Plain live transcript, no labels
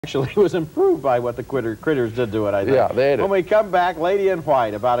Actually, it was improved by what the critters did to it, I think. Yeah, they ate it. When we come back, Lady in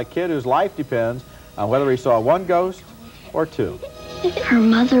White, about a kid whose life depends on whether he saw one ghost or two. Her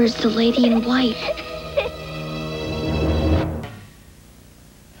mother is the Lady in White.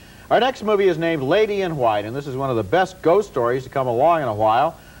 Our next movie is named Lady in White, and this is one of the best ghost stories to come along in a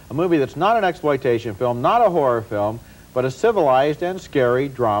while. A movie that's not an exploitation film, not a horror film, but a civilized and scary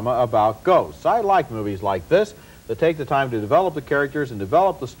drama about ghosts. I like movies like this that take the time to develop the characters and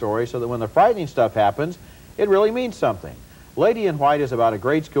develop the story so that when the frightening stuff happens, it really means something. Lady in White is about a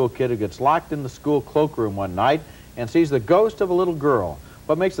grade school kid who gets locked in the school cloakroom one night and sees the ghost of a little girl.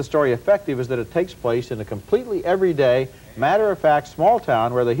 What makes the story effective is that it takes place in a completely everyday, matter-of-fact small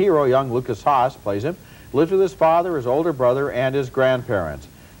town where the hero, young Lucas Haas, plays him, lives with his father, his older brother, and his grandparents.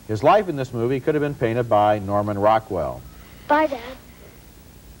 His life in this movie could have been painted by Norman Rockwell. Bye, Dad.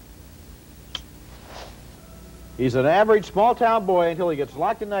 He's an average small-town boy until he gets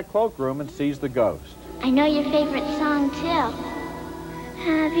locked in that cloakroom and sees the ghost. I know your favorite song, too.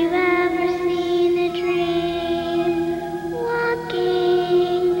 Have you ever seen a dream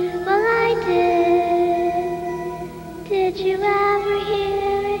walking? Well, I did. Did you ever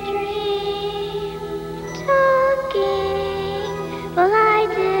hear a dream talking? Well, I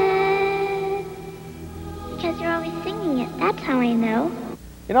did. Because you're always singing it. That's how I know.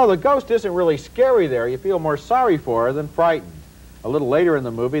 You know, the ghost isn't really scary there. You feel more sorry for her than frightened. A little later in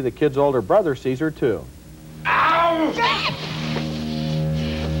the movie, the kid's older brother sees her too. Ow!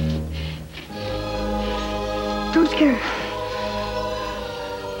 Don't scare her.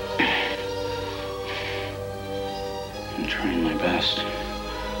 I'm trying my best.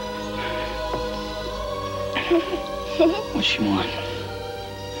 What's she want?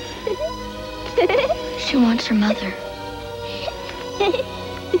 She wants her mother.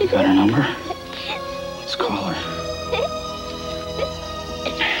 You got her number? Let's call her.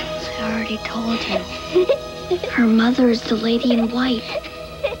 I already told him. Her mother is the Lady in White.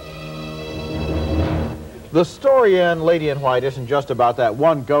 The story in Lady in White isn't just about that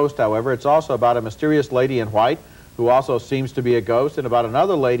one ghost, however. It's also about a mysterious lady in white who also seems to be a ghost, and about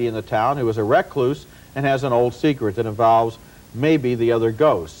another lady in the town who is a recluse and has an old secret that involves maybe the other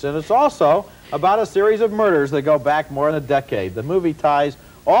ghosts. And it's also about a series of murders that go back more than a decade. The movie ties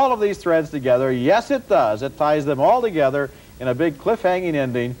all of these threads together. Yes, it does. It ties them all together in a big cliffhanging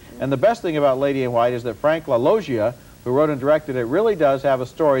ending. And the best thing about Lady in White is that Frank LaLoggia, who wrote and directed it, really does have a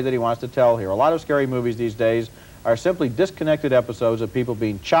story that he wants to tell here. A lot of scary movies these days are simply disconnected episodes of people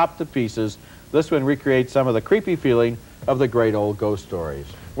being chopped to pieces. This one recreates some of the creepy feeling of the great old ghost stories.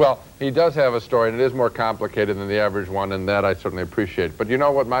 Well, he does have a story, and it is more complicated than the average one, and that I certainly appreciate. But you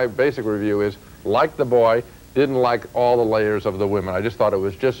know what my basic review is? Like the boy, didn't like all the layers of the women. I just thought it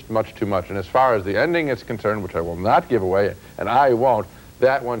was just much too much. And as far as the ending is concerned, which I will not give away, and I won't,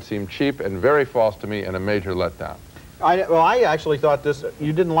 that one seemed cheap and very false to me and a major letdown. I actually thought this,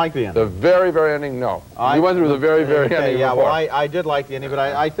 you didn't like the ending. The very, very ending, no. You went through the very, very ending yeah, before. well, I did like the ending, but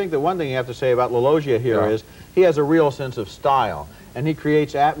I think that one thing you have to say about LaLoggia here is he has a real sense of style, and he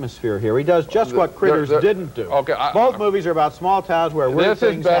creates atmosphere here. He does just what Critters didn't do. Okay, both movies are about small towns where weird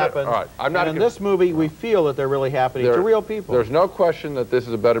things happen. All right, and in this movie, we feel that they're really happening to real people. There's no question that this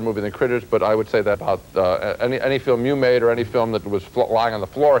is a better movie than Critters, but I would say that about any film you made or any film that was lying on the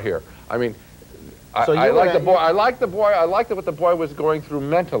floor here. I mean, I like the boy. I liked what the boy was going through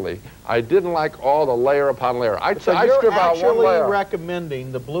mentally. I didn't like all the layer upon layer. I strip out one layer. So you're actually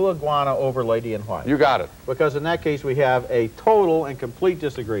recommending the Blue Iguana over Lady in White. You got it. Because in that case, we have a total and complete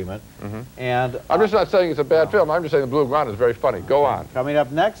disagreement. And I'm just not saying it's a bad film. I'm just saying the Blue Iguana is very funny. Go on. Coming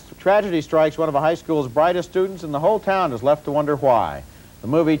up next, tragedy strikes one of a high school's brightest students, and the whole town is left to wonder why. The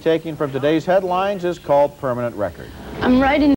movie taken from today's headlines is called Permanent Record. I'm writing